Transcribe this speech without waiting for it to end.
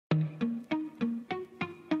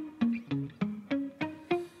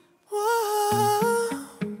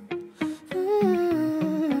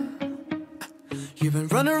You've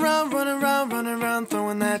been running around, running around, running around,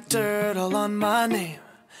 throwing that dirt all on my name.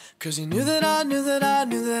 Cause you knew that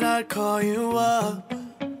I'd call you up.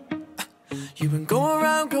 You've been going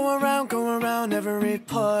around, going around, going around every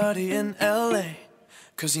party in LA.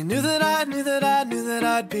 Cause you knew that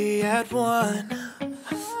I'd be at one.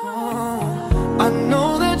 Oh, I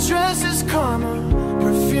know that dress is karma,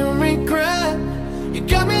 perfume regret. You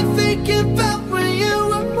got me thinking about when you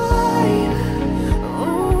were mine.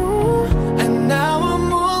 Oh, and now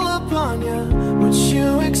I'm all up on you, what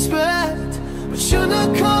you expect. But you're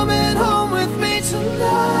not coming home with me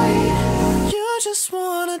tonight. You just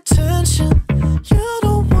want attention, you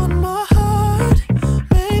don't want my heart.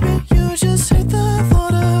 Maybe you just hate the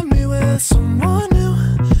thought of me with someone new.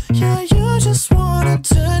 Yeah, you just want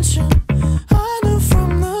attention, I knew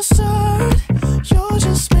from the start. You're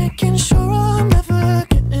just making sure I'm never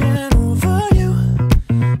getting over you.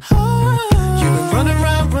 You've been running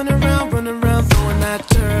around, running around, running around, throwing that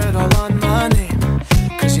dirt all on my name.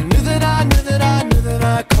 Cause you knew that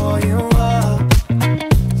I'd call you up.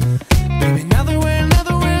 Baby, now that we're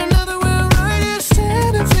right here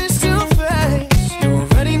standing face to face, you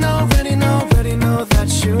already know that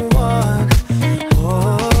you won.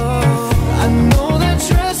 Oh, I know that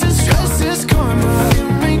dress is karma, you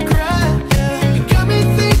regret. Yeah. You got me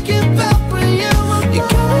thinking about when you were mine. You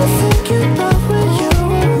got me thinking about when you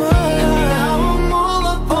were mine. Now I'm all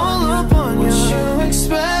up on you. What you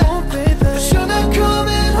expect? Oh, baby, but you're not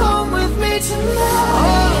coming home with me tonight. Oh,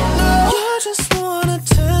 no. You just want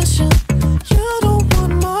attention, you don't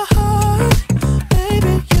want my heart.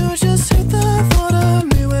 Baby, you just hate the thought of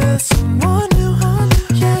me with someone new.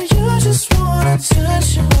 Yeah, you just want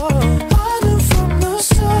attention, I knew from the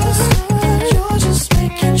start. You're just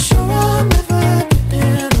making sure I'm never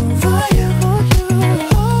getting over you.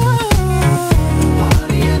 What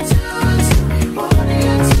are you doing to me? What are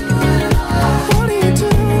you doing? What are you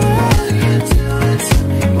doing? What are you doing to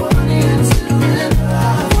me? What are you doing?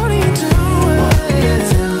 What are you doing? What are you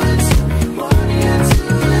doing to me? What are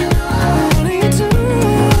you doing?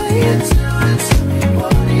 What are you doing to me?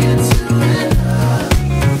 What are you doing?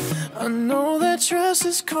 I know that dress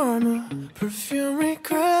is karma, perfume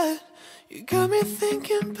regret. You got me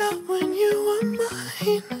thinking about when you were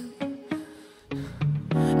mine.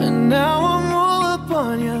 And now I'm all up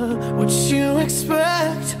on you, what you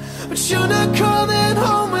expect. But you're not coming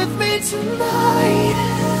home with me tonight.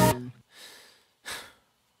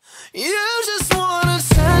 You just want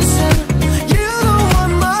attention, you don't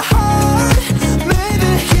want my heart.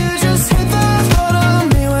 Maybe you just hate the thought of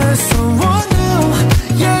me with someone new.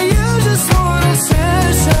 Yeah, you just want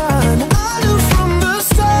attention, I knew from the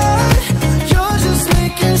start. You're just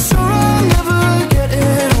making sure I'm never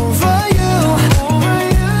getting over you. Over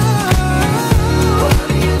you. What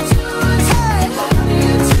are you doing? Hey. What are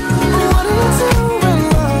you doing? What are you doing?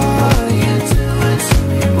 What are you doing to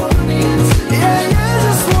me? What are you doing? Yeah, you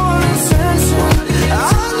just want attention,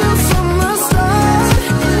 I knew from the start.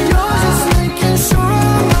 You're just making sure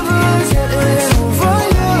I'm never getting over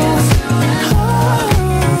you. Oh.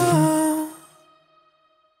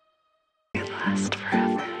 Last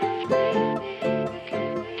forever.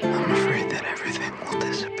 I'm afraid that everything will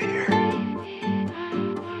disappear.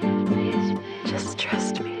 Just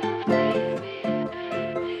trust me.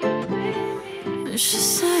 She's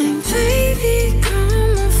saying, baby,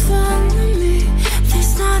 come and follow me.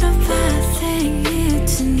 There's not a bad thing here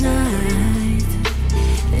tonight.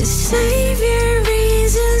 Save your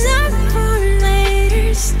reasons up for later.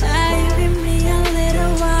 Stay with me a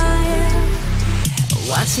little while.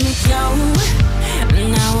 Watch me go.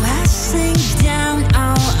 Now I sink down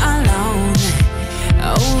all alone.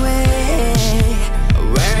 Away.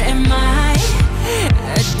 Where am I?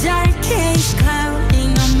 A dark haze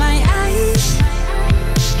clouding on my eyes.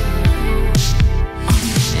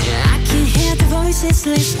 I can hear the voices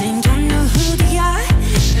listening, don't know who they are.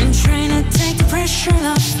 I'm trying to take the pressure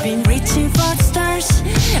off, been reaching for the stars.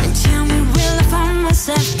 And tell me, will I find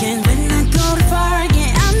myself again when I go too far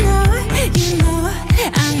again? I know, you know,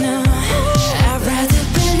 I know. I'd rather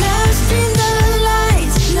be lost in the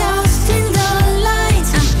lights, lost in the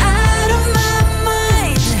lights. I'm out of my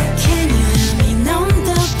mind. Can you help me numb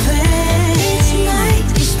the pain? Each night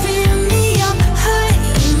you spin me up high,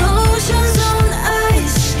 emotions on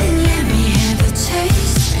ice. And let me have a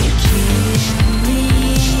taste and give me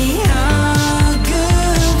a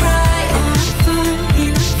good ride.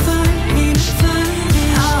 In a fun,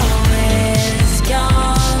 always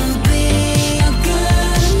gonna be a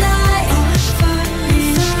good night.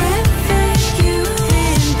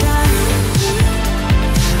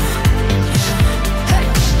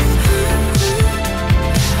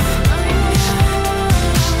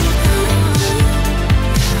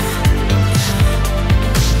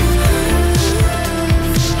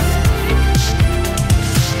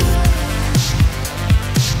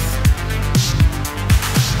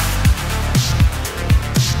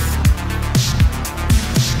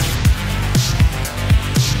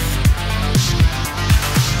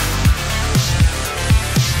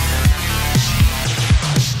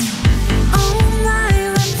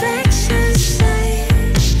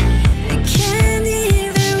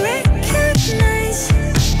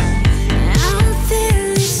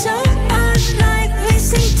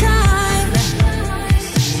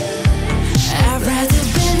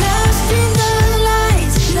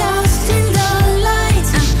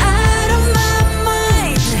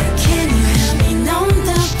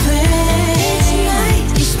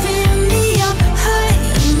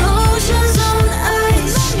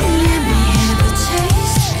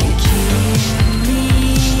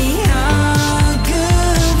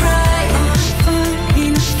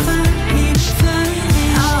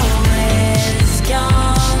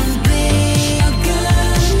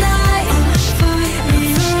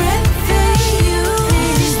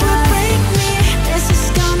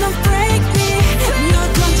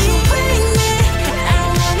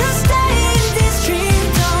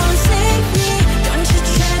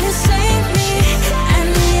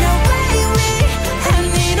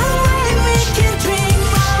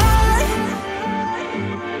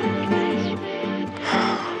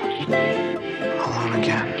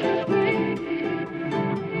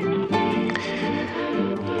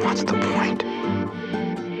 what's the point?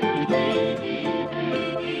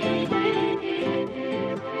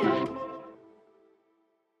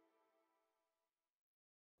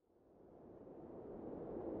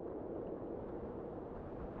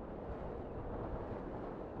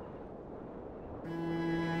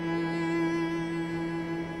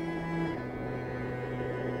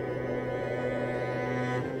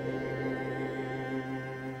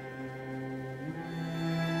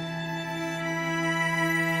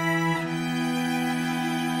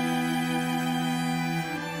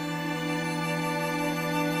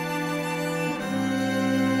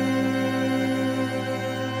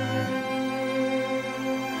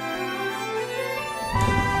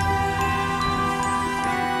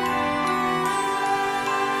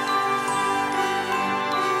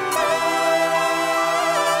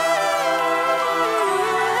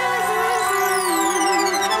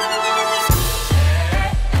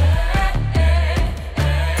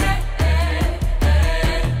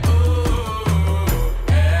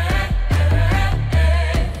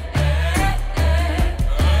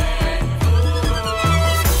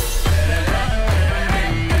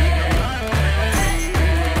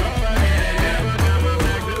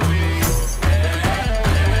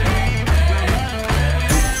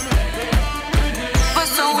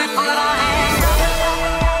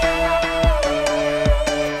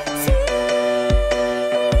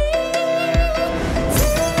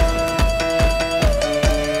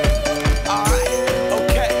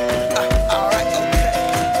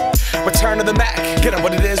 Return to the Mac, get up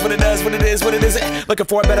what it is, what it does, what it is, what it isn't. Looking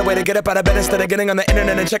for a better way to get up out of bed instead of getting on the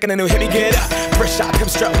internet and checking a new hit. Me get up, first shot, hip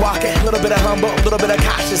strut walking. Little bit of humble, little bit of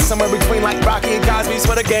cautious. Somewhere between like Rocky and Cosby's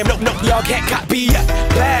for the game. Nope, nope, y'all can't copy yet.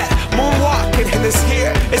 Bad moonwalking, and this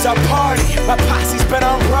here is our party. My posse's been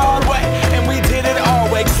on Broadway, and we did it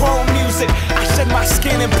all way. Chrome music, I shed my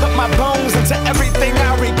skin and put my bones into everything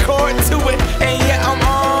I record to it. And yeah, I'm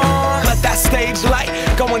on. Let that stage light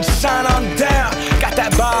go and shine on down. Got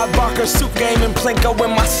that Bob Barker suit game and Plinko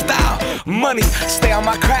in my style. Money, stay on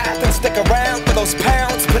my craft and stick around for those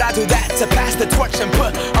pounds. But I do that to pass the torch and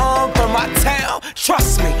put on for my town.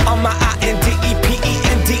 Trust me, on my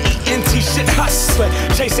INDEPENDENT shit hustling.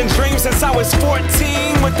 Chasing dreams since I was 14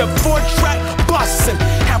 with the 4-track bustin'.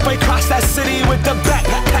 Halfway across that city with the back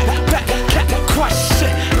crush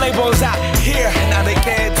shit. Labels out here, now they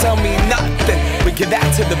can't tell me nothing. We give that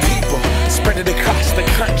to the people, spread it across the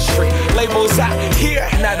country. Labels out here,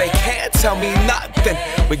 now they can't tell me nothing.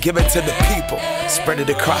 We give it to the people, spread it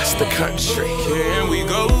across the country. Can we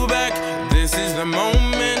go back? This is the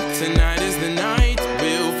moment, tonight is the night.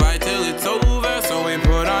 We'll fight till it's over, so we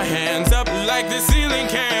put our hands up like the ceiling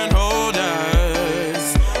can't hold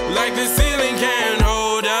us. Like the ceiling can't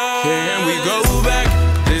hold us. Can we go back?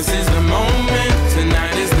 This is the moment,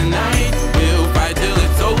 tonight is the night. We'll fight till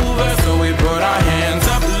it's over, so we put our hands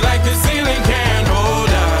up like the ceiling can't hold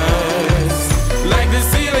us. Like the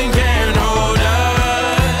ceiling can't hold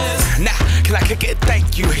us. Now, can I kick it?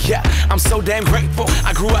 Thank you, yeah, I'm so damn grateful.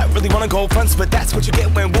 I grew up really wanna go fronts, but that's what you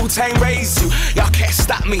get when Wu-Tang raised you. Y'all can't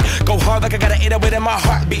stop me, go hard like I got an 808 in my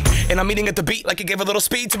heartbeat. And I'm eating at the beat like it gave a little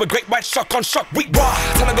speed to a great white shark on shark week. Raw,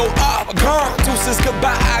 time to go up, gone, deuces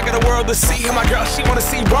goodbye. I got a world to see, and my girl, she wanna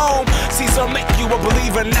see Rome. Caesar make you a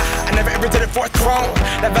believer, nah, I never ever did it for a throne.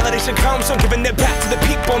 That validation comes from giving it back to the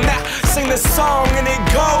people. Now, sing this song and it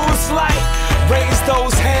goes like, raise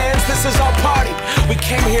those hands, this is our party. We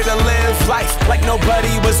came here to live life like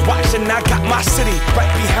nobody was watching. I got my city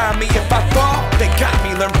right behind me. If I fall, they got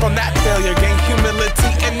me. Learn from that failure, gain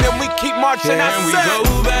humility, and then we keep marching. Can we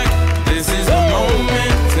go back? This is the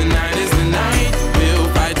moment, tonight is the night. We'll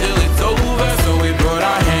fight till it's over, so we put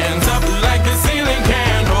our hands up like the ceiling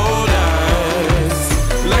can't hold us.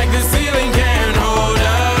 Like the ceiling can't hold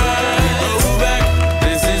us. Go back,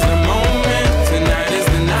 this is the moment, tonight is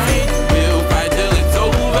the night. We'll fight till it's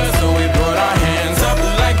over, so we put our hands up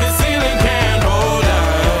like the ceiling can't hold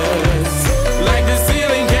us. Like the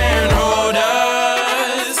ceiling can't hold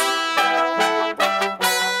us.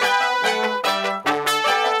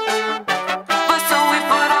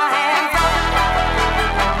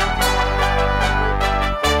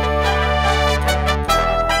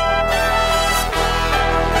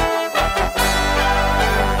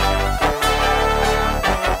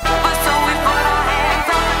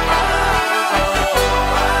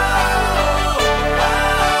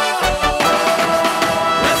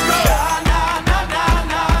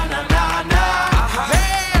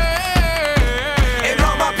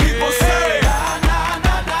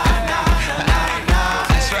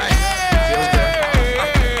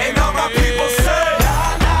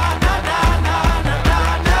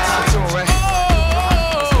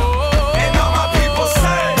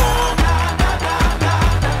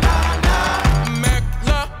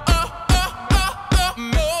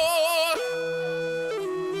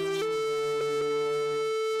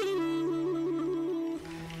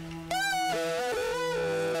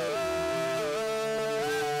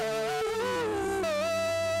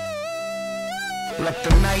 Let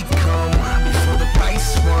the night come before the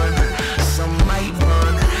dice run. Some might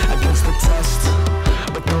run against the test,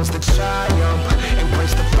 but those that triumph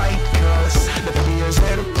embrace the fight, cause the fear's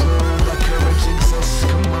there to prove that courage exists.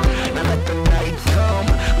 Come on, now let the night come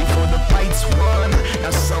before the fight's won.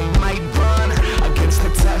 Now some might run against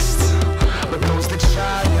the test, but those that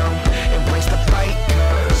triumph embrace the fight,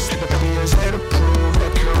 cause the fear's there to prove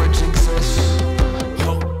that courage exists.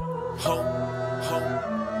 Ho, ho, ho,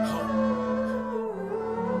 ho.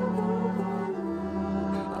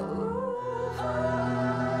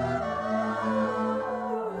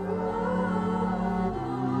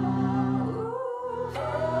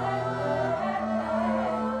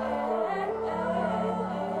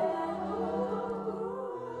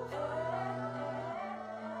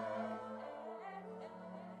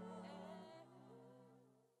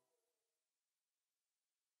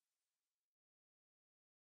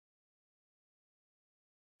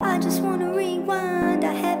 I just wanna rewind.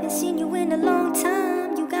 I haven't seen you in a long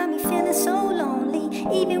time. You got me feeling so lonely.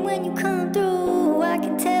 Even when you come through, I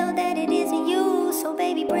can tell that it isn't you. So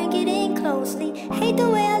baby, bring it in closely. Hate the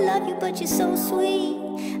way I love you, but you're so sweet.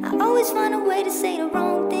 I always find a way to say the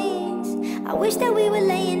wrong things. I wish that we were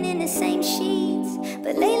laying in the same sheets,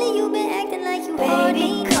 but lately you've been acting like you hate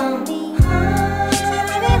me. Come me home,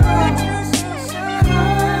 baby, won't you say so?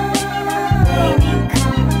 Baby,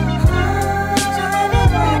 come home, so baby,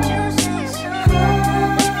 won't you say so?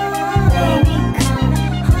 Baby, come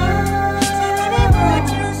home, so baby, won't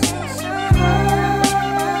you say so?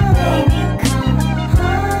 Baby, come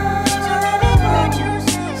home, so baby, won't you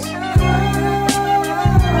say so?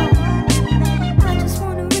 I just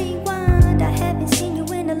wanna rewind. I haven't seen you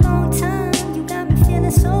in a long time. You got me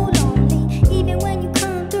feeling so lonely. Even when you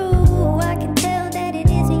come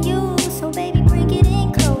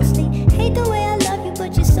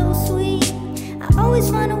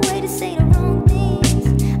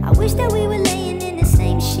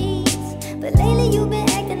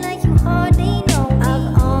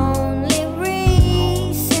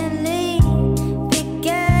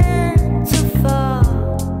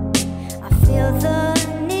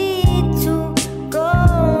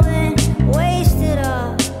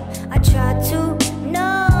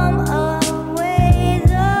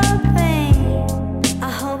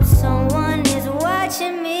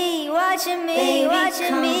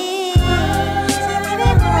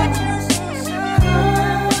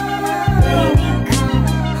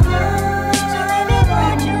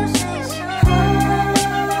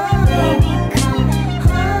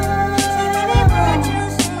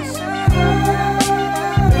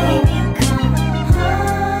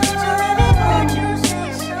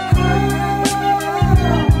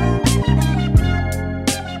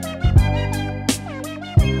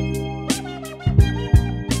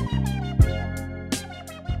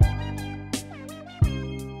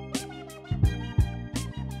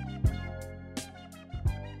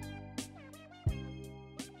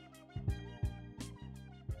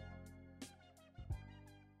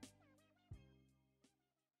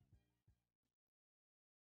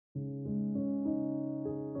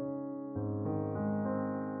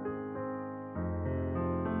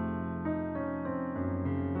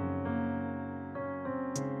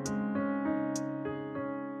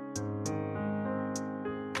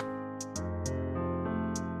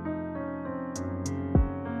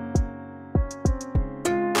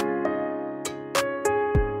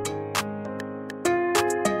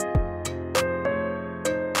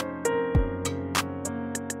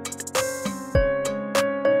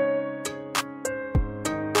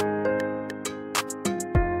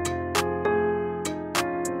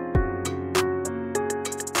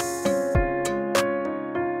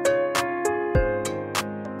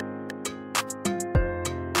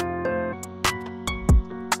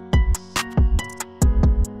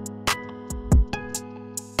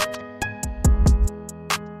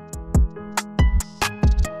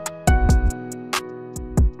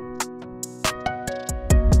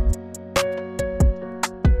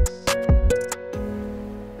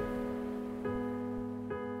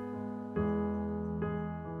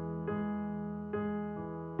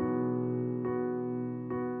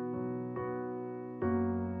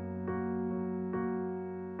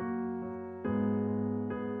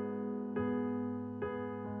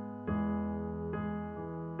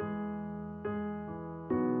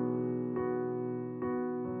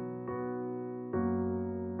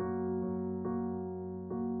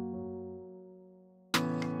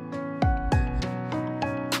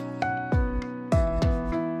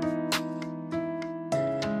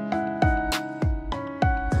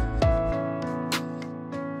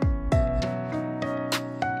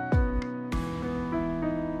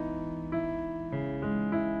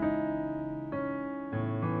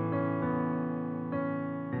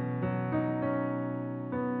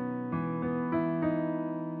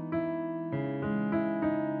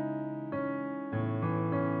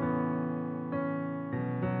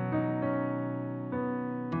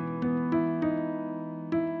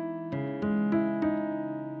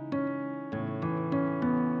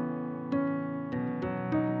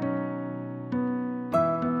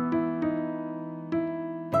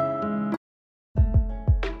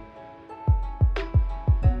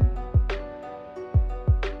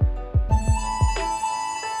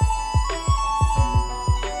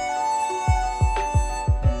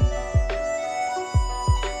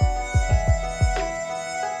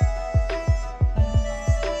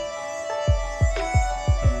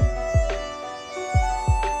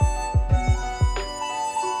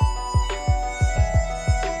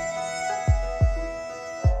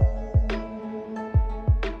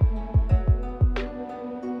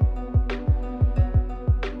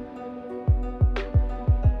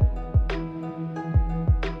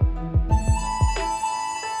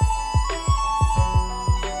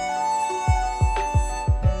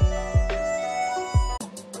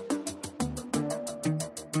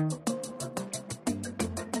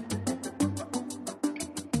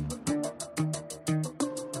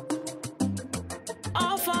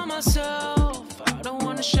for myself. I don't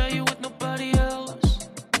wanna share you with nobody else.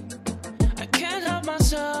 I can't help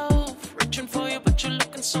myself, reaching for you, but you're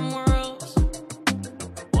looking somewhere else.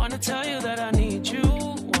 Wanna tell you that I need